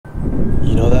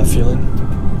You know that feeling?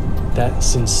 That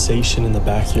sensation in the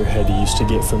back of your head you used to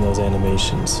get from those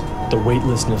animations. The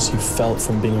weightlessness you felt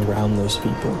from being around those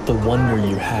people. The wonder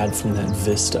you had from that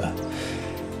vista.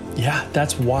 Yeah,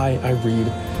 that's why I read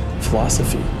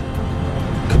philosophy.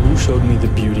 Camus showed me the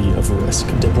beauty of risk.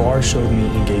 Debord showed me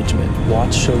engagement.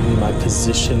 Watts showed me my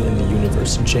position in the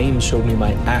universe. James showed me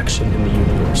my action in the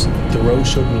universe. Thoreau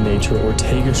showed me nature.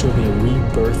 Ortega showed me a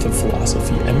rebirth of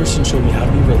philosophy. Emerson showed me how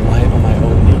to be reliant on my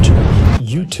own nature.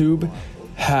 YouTube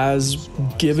has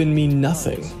given me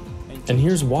nothing. And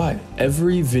here's why.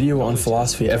 Every video on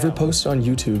philosophy, every post on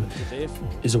YouTube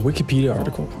is a Wikipedia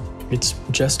article. It's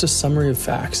just a summary of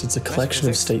facts. It's a collection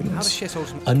of statements.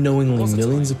 Unknowingly,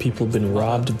 millions of people have been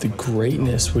robbed of the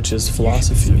greatness which is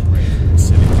philosophy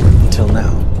until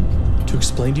now. To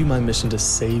explain to you my mission to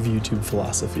save YouTube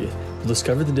philosophy, we'll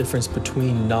discover the difference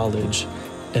between knowledge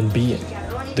and being.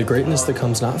 The greatness that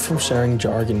comes not from sharing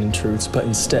jargon and truths, but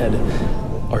instead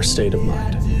our state of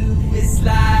mind.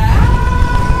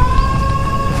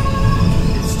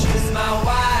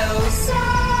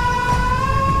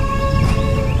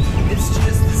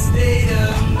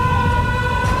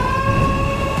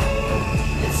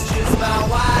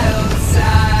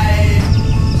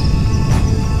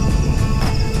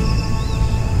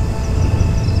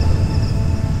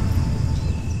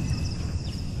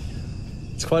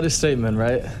 It's quite a statement,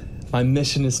 right? My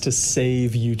mission is to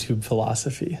save YouTube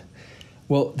philosophy.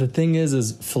 Well, the thing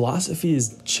is philosophy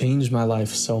has changed my life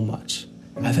so much.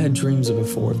 I've had dreams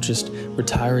before of just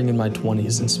retiring in my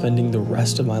 20s and spending the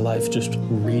rest of my life just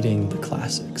reading the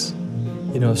classics.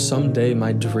 You know, someday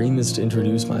my dream is to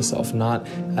introduce myself not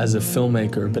as a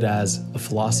filmmaker, but as a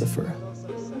philosopher.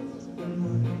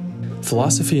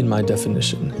 Philosophy, in my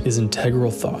definition, is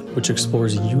integral thought which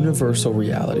explores universal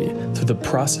reality through the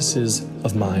processes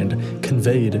of mind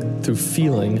conveyed through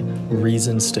feeling,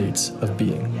 reasoned states of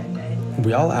being.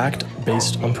 We all act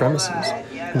based on premises.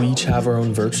 We each have our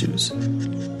own virtues.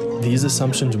 These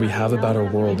assumptions we have about our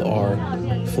world are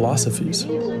philosophies.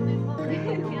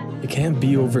 It can't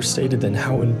be overstated then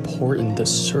how important the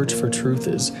search for truth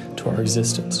is to our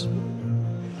existence.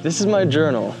 This is my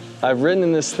journal. I've written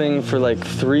in this thing for like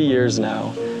 3 years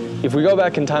now. If we go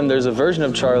back in time, there's a version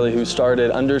of Charlie who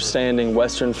started understanding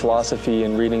Western philosophy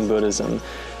and reading Buddhism,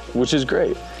 which is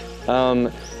great.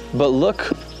 But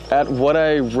look at what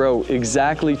I wrote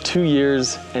exactly 2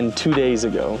 years and 2 days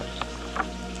ago.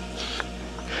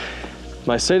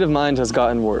 My state of mind has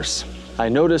gotten worse. I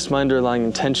noticed my underlying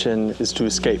intention is to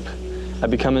escape. I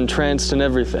become entranced in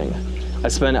everything. I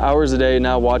spend hours a day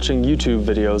now watching YouTube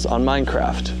videos on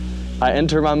Minecraft. I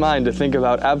enter my mind to think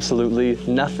about absolutely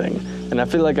nothing, and I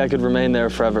feel like I could remain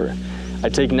there forever. I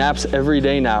take naps every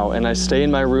day now, and I stay in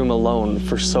my room alone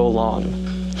for so long.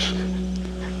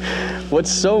 What's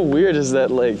so weird is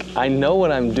that, like, I know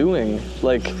what I'm doing.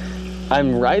 Like,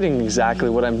 I'm writing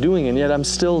exactly what I'm doing, and yet I'm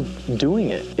still doing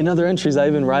it. In other entries, I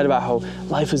even write about how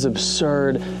life is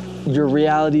absurd, your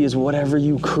reality is whatever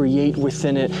you create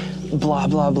within it, blah,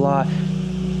 blah, blah.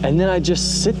 And then I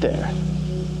just sit there,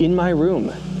 in my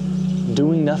room,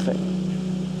 doing nothing.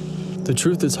 The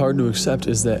truth that's hard to accept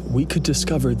is that we could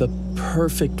discover the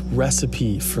perfect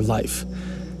recipe for life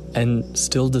and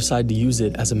still decide to use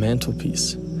it as a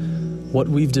mantelpiece. What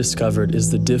we've discovered is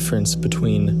the difference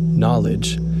between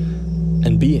knowledge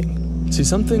and being. See,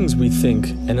 some things we think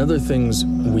and other things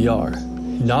we are.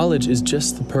 Knowledge is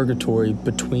just the purgatory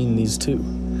between these two.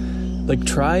 Like,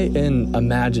 try and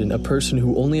imagine a person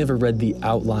who only ever read the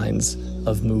outlines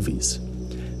of movies.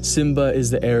 Simba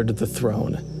is the heir to the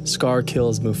throne. Scar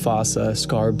kills Mufasa.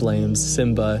 Scar blames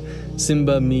Simba.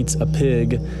 Simba meets a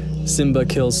pig. Simba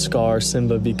kills Scar.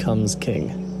 Simba becomes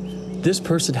king. This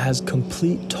person has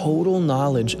complete, total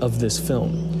knowledge of this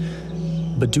film.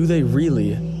 But do they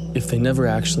really if they never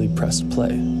actually pressed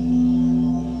play?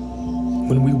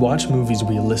 When we watch movies,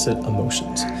 we elicit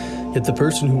emotions. Yet the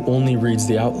person who only reads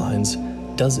the outlines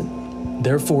doesn't.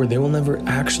 Therefore, they will never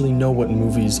actually know what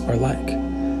movies are like.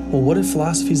 Well, what if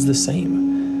philosophy is the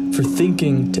same? For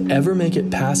thinking to ever make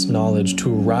it past knowledge to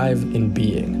arrive in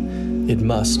being, it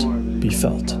must be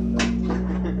felt.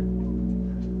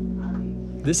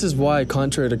 This is why,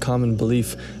 contrary to common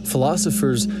belief,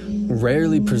 philosophers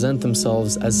rarely present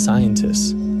themselves as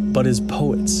scientists, but as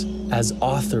poets, as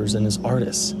authors, and as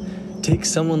artists. Take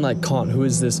someone like Kant, who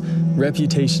has this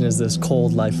reputation as this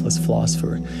cold, lifeless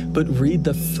philosopher, but read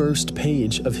the first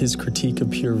page of his critique of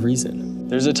pure reason.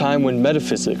 There's a time when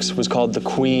metaphysics was called the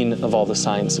queen of all the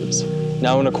sciences.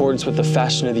 Now, in accordance with the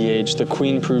fashion of the age, the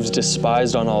queen proves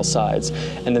despised on all sides,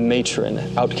 and the matron,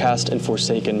 outcast and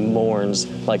forsaken, mourns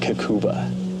like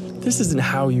Hecuba. This isn't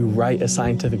how you write a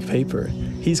scientific paper.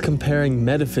 He's comparing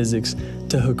metaphysics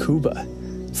to Hecuba.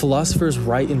 Philosophers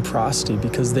write in prosody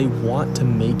because they want to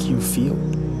make you feel,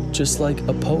 just like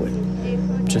a poet,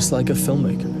 just like a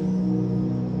filmmaker.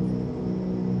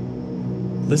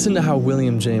 Listen to how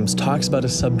William James talks about a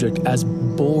subject as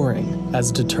boring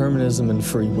as determinism and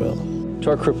free will. To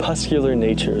our crepuscular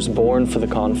natures, born for the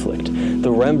conflict,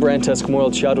 the Rembrandtesque moral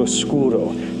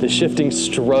chiaroscuro, the shifting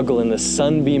struggle in the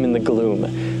sunbeam in the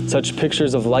gloom, such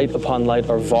pictures of light upon light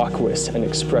are vacuous and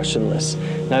expressionless,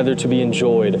 neither to be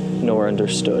enjoyed nor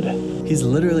understood. He's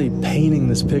literally painting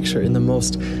this picture in the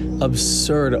most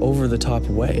absurd, over-the-top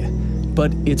way.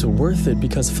 But it's worth it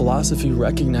because philosophy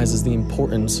recognizes the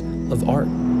importance of art,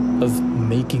 of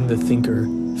making the thinker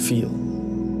feel.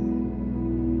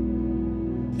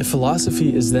 If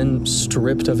philosophy is then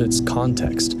stripped of its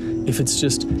context, if it's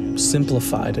just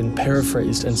simplified and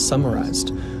paraphrased and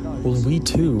summarized, will we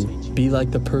too be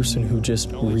like the person who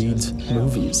just reads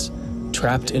movies,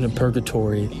 trapped in a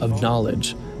purgatory of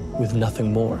knowledge with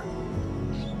nothing more?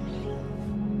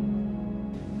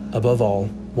 Above all,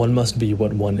 one must be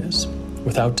what one is,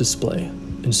 without display,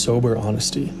 in sober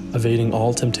honesty, evading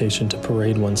all temptation to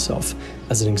parade oneself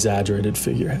as an exaggerated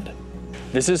figurehead.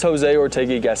 This is Jose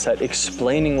Ortega Gasset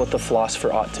explaining what the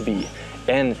philosopher ought to be,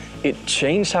 and it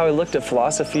changed how I looked at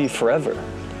philosophy forever.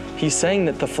 He's saying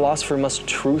that the philosopher must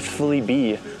truthfully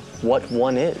be what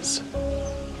one is.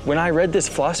 When I read this,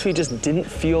 philosophy just didn't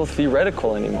feel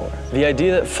theoretical anymore. The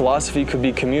idea that philosophy could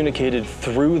be communicated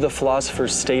through the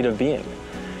philosopher's state of being.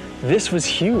 This was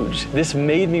huge. This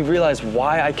made me realize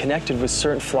why I connected with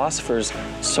certain philosophers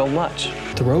so much.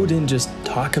 Thoreau didn't just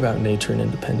talk about nature and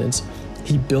independence.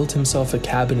 He built himself a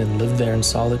cabin and lived there in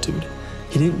solitude.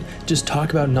 He didn't just talk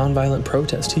about nonviolent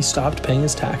protest. He stopped paying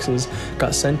his taxes,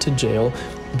 got sent to jail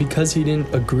because he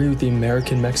didn't agree with the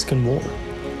American-Mexican War.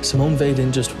 Simone Weil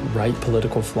didn't just write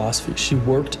political philosophy. She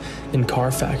worked in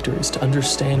car factories to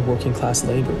understand working-class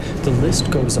labor. The list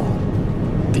goes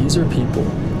on. These are people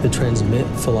that transmit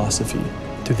philosophy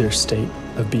through their state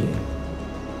of being.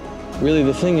 Really,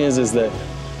 the thing is that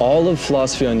all of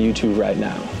philosophy on YouTube right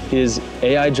now is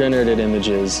AI-generated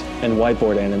images and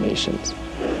whiteboard animations.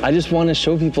 I just want to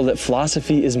show people that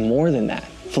philosophy is more than that.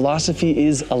 Philosophy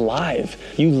is alive.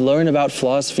 You learn about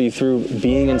philosophy through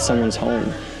being in someone's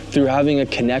home, through having a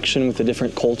connection with a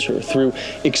different culture, through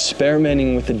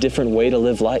experimenting with a different way to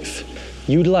live life.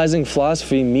 Utilizing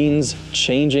philosophy means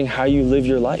changing how you live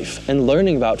your life, and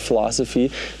learning about philosophy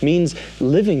means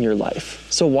living your life.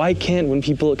 So why can't, when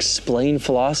people explain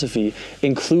philosophy,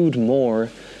 include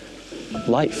more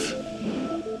life?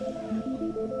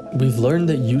 We've learned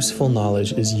that useful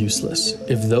knowledge is useless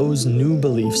if those new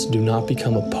beliefs do not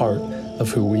become a part of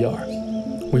who we are.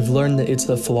 We've learned that it's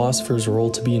the philosopher's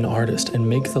role to be an artist and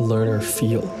make the learner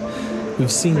feel.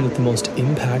 We've seen that the most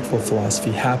impactful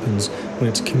philosophy happens when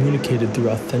it's communicated through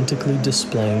authentically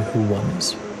displaying who one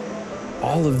is.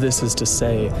 All of this is to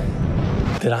say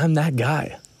that I'm that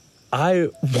guy. I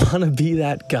want to be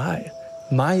that guy.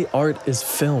 My art is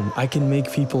film. I can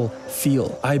make people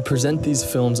feel. I present these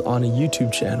films on a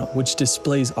YouTube channel, which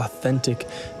displays authentic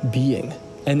being.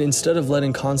 And instead of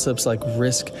letting concepts like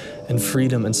risk and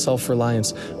freedom and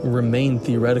self-reliance remain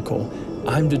theoretical,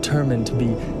 I'm determined to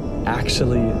be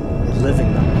actually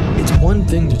living them. It's one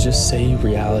thing to just say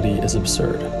reality is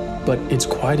absurd, but it's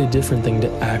quite a different thing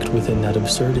to act within that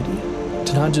absurdity.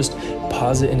 To not just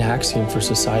posit an axiom for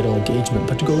societal engagement,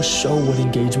 but to go show what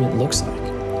engagement looks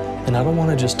like. And I don't want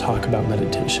to just talk about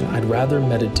meditation. I'd rather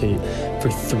meditate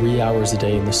for 3 hours a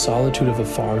day in the solitude of a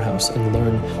farmhouse and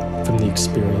learn from the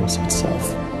experience itself.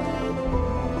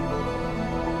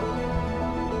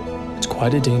 It's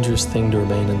quite a dangerous thing to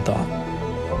remain in thought.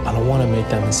 I don't want to make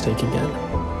that mistake again.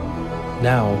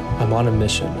 Now, I'm on a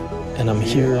mission, and I'm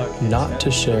here not to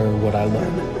share what I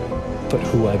learn, but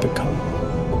who I become.